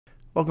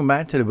Welcome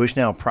back to the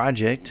Bushnell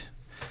Project.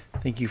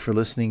 Thank you for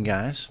listening,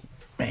 guys.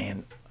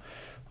 Man,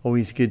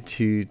 always good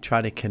to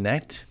try to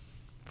connect.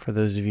 For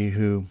those of you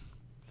who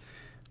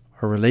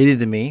are related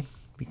to me,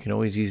 you can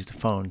always use the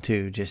phone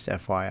too, just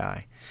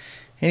FYI.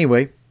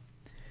 Anyway,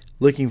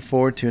 looking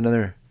forward to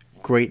another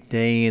great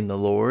day in the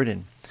Lord,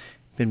 and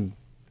been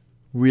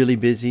really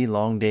busy,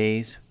 long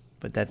days,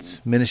 but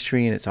that's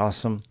ministry and it's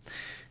awesome.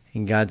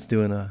 And God's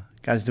doing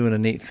a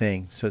neat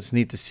thing. So it's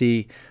neat to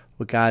see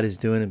what God is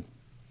doing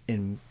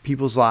in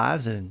people's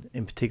lives, and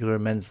in particular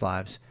men's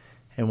lives,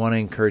 and want to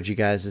encourage you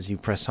guys as you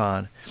press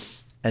on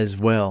as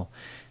well.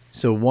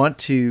 So want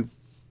to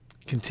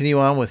continue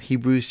on with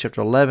Hebrews chapter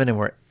 11, and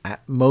we're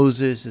at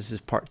Moses. This is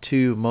part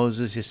 2 of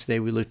Moses. Yesterday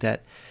we looked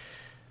at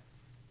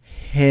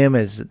him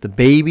as the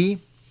baby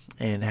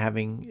and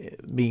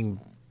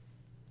being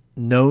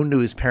known to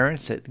his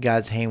parents that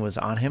God's hand was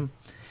on him.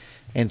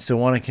 And so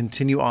want to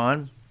continue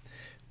on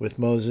with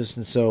Moses.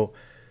 And so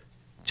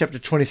chapter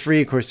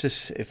 23, of course,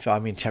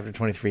 chapter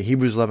 23,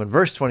 Hebrews 11,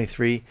 verse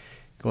 23,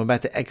 going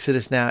back to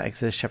Exodus now,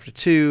 Exodus chapter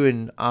 2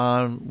 and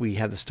on, we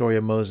have the story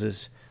of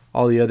Moses.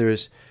 All the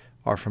others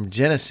are from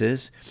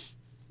Genesis.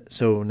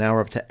 So now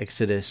we're up to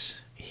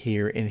Exodus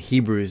here in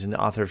Hebrews, and the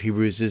author of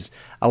Hebrews is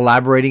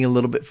elaborating a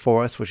little bit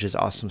for us, which is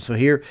awesome. So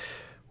here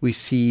we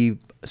see,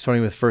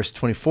 starting with verse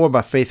 24,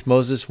 by faith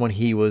Moses, when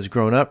he was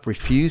grown up,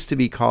 refused to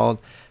be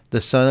called the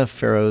son of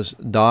Pharaoh's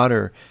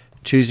daughter,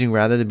 choosing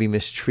rather to be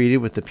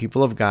mistreated with the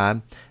people of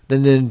God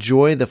than to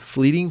enjoy the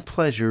fleeting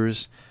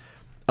pleasures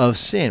of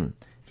sin.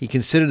 He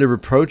considered the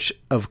reproach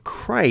of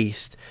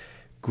Christ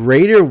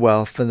greater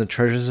wealth than the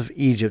treasures of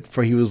Egypt,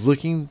 for he was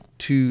looking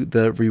to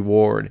the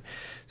reward.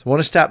 So I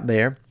want to stop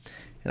there.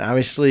 And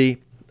obviously,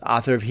 the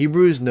author of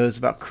Hebrews knows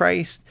about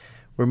Christ,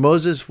 where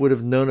Moses would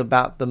have known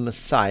about the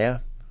Messiah,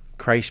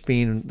 Christ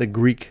being the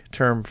Greek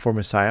term for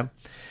Messiah.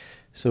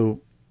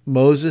 So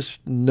Moses,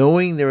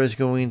 knowing there was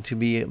going to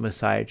be a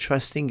Messiah,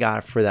 trusting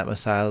God for that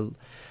Messiah,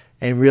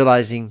 and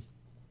realizing,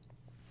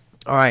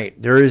 all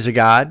right, there is a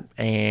God,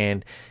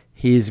 and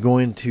he is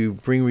going to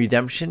bring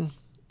redemption,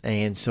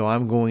 and so I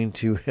am going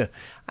to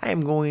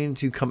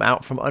come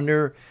out from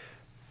under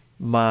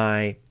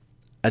my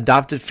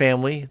adopted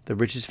family, the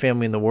richest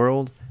family in the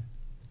world,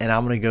 and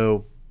I'm going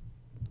to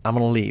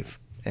leave,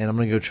 and I'm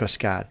going to go trust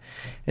God.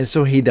 And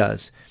so he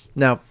does.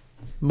 Now,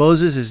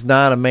 Moses is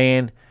not a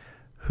man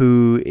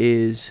who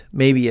is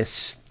maybe a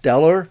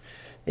stellar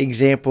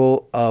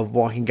example of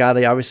walking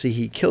godly. Obviously,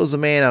 he kills a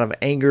man out of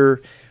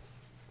anger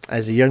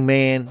as a young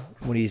man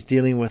when he's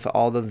dealing with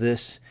all of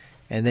this.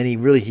 And then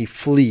he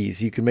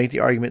flees. You can make the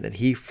argument that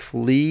he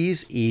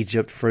flees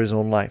Egypt for his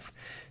own life.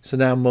 So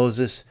now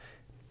Moses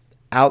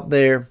out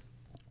there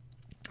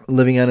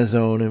living on his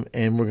own,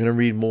 and we're going to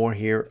read more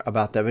here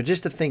about that. But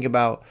just to think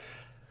about,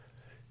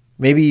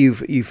 maybe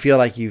you feel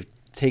like you've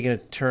taken a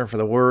turn for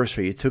the worse,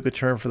 or you took a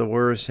turn for the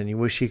worse, and you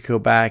wish you could go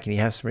back, and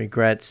you have some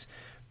regrets.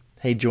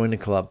 Hey, join the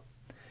club.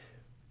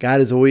 God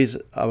is always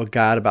a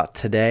God about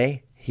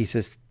today. He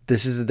says,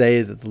 this is the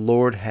day that the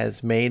Lord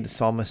has made. The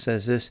psalmist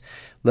says this,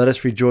 let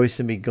us rejoice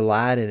and be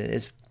glad in it.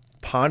 It's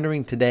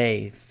pondering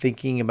today,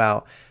 thinking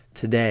about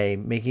today,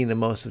 making the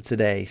most of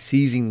today,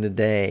 seizing the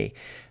day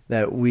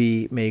that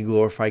we may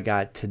glorify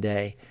God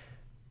today.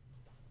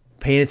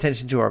 Paying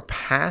attention to our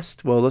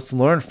past, well, let's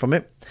learn from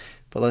it,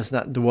 but let's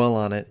not dwell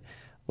on it.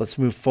 Let's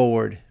move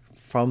forward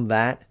from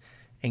that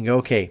and go,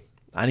 okay,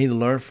 I need to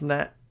learn from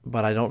that,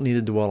 but I don't need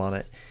to dwell on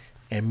it,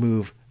 and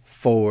move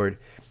forward.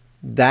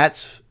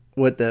 That's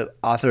what the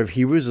author of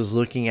Hebrews is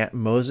looking at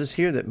Moses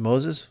here, that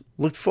Moses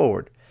looked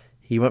forward.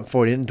 He went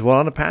forward. He didn't dwell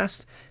on the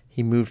past.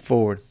 He moved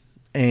forward.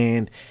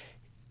 And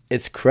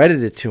it's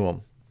credited to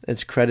him.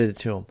 It's credited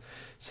to him.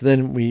 So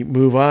then we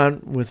move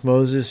on with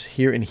Moses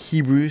here in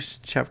Hebrews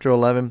chapter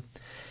 11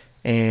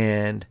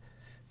 and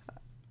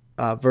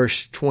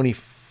verse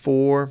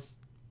 24.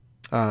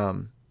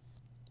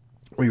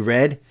 We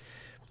read,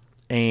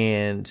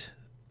 and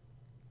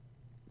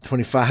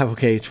 25,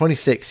 okay,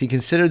 26. He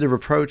considered the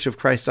reproach of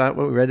Christ, well,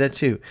 we read that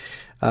too,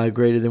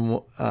 greater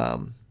than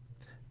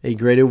a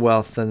greater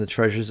wealth than the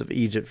treasures of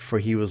Egypt, for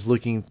he was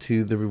looking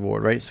to the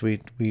reward, right? So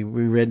we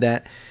read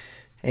that,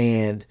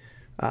 and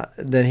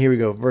then here we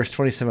go, verse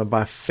 27.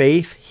 By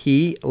faith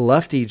he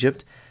left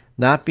Egypt,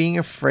 not being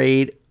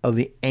afraid of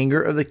the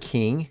anger of the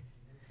king,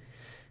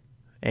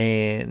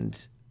 and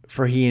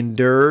for he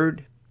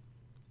endured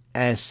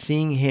as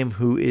seeing him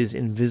who is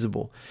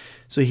invisible.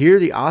 So here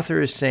the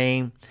author is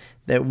saying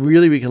that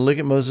really we can look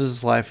at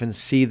Moses' life and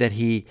see that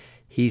he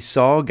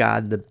saw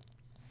God,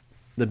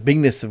 the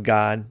bigness of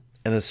God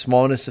and the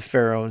smallness of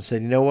Pharaoh, and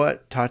said, you know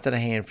what, talk to the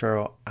hand,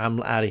 Pharaoh,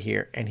 I'm out of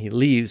here. And he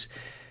leaves,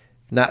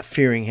 not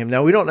fearing him.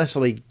 Now, we don't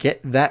necessarily get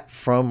that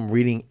from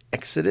reading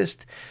Exodus,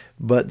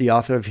 but the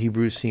author of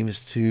Hebrews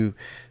seems to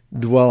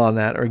dwell on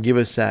that, or give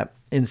us that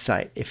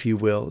insight, if you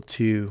will,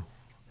 to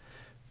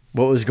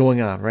what was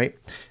going on, right?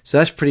 So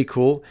that's pretty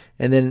cool.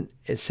 And then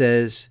it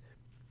says,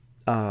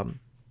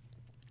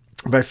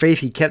 by faith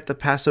he kept the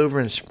Passover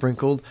and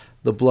sprinkled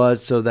the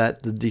blood so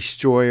that the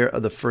destroyer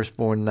of the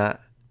firstborn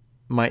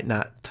might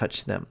not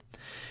touch them.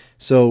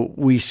 So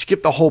we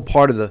skip the whole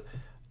part of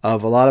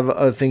a lot of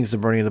other things, the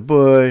burning of the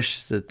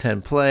bush, the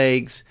 10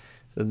 plagues.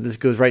 So this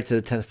goes right to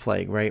the 10th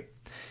plague, right?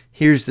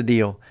 Here's the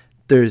deal.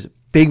 There's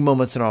big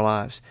moments in our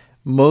lives.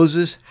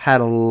 Moses had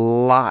a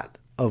lot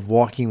of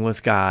walking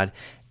with God,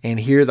 and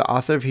here the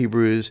author of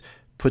Hebrews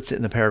puts it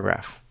in a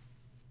paragraph.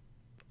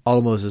 All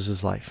of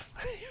Moses' life.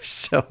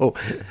 So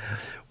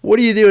what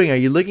are you doing? Are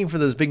you looking for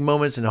those big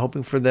moments and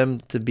hoping for them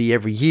to be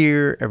every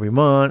year, every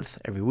month,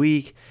 every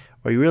week?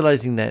 Or are you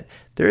realizing that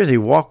there is a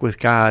walk with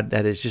God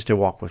that is just a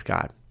walk with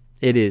God?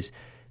 It is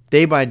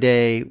day by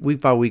day,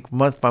 week by week,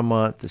 month by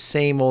month, the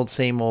same old,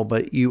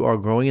 but you are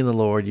growing in the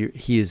Lord.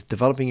 He is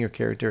developing your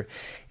character,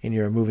 and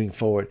you're moving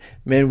forward.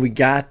 Man, we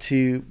got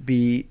to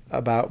be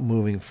about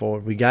moving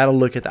forward. We got to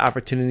look at the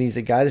opportunities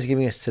that God is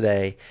giving us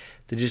today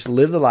to just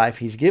live the life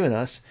He's given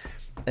us,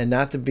 and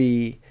not to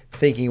be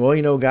thinking,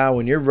 well, God,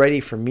 when you're ready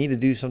for me to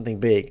do something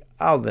big,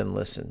 I'll then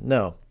listen.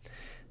 No,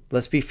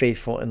 let's be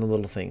faithful in the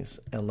little things,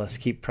 and let's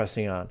keep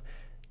pressing on.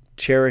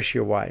 Cherish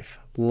your wife.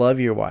 Love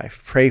your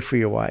wife. Pray for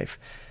your wife.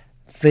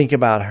 Think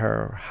about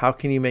her. How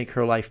can you make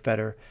her life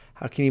better?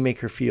 How can you make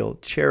her feel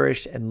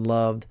cherished and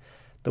loved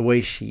the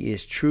way she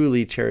is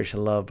truly cherished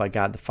and loved by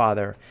God the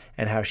Father,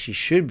 and how she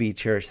should be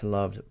cherished and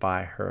loved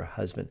by her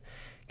husband?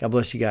 God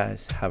bless you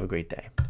guys. Have a great day.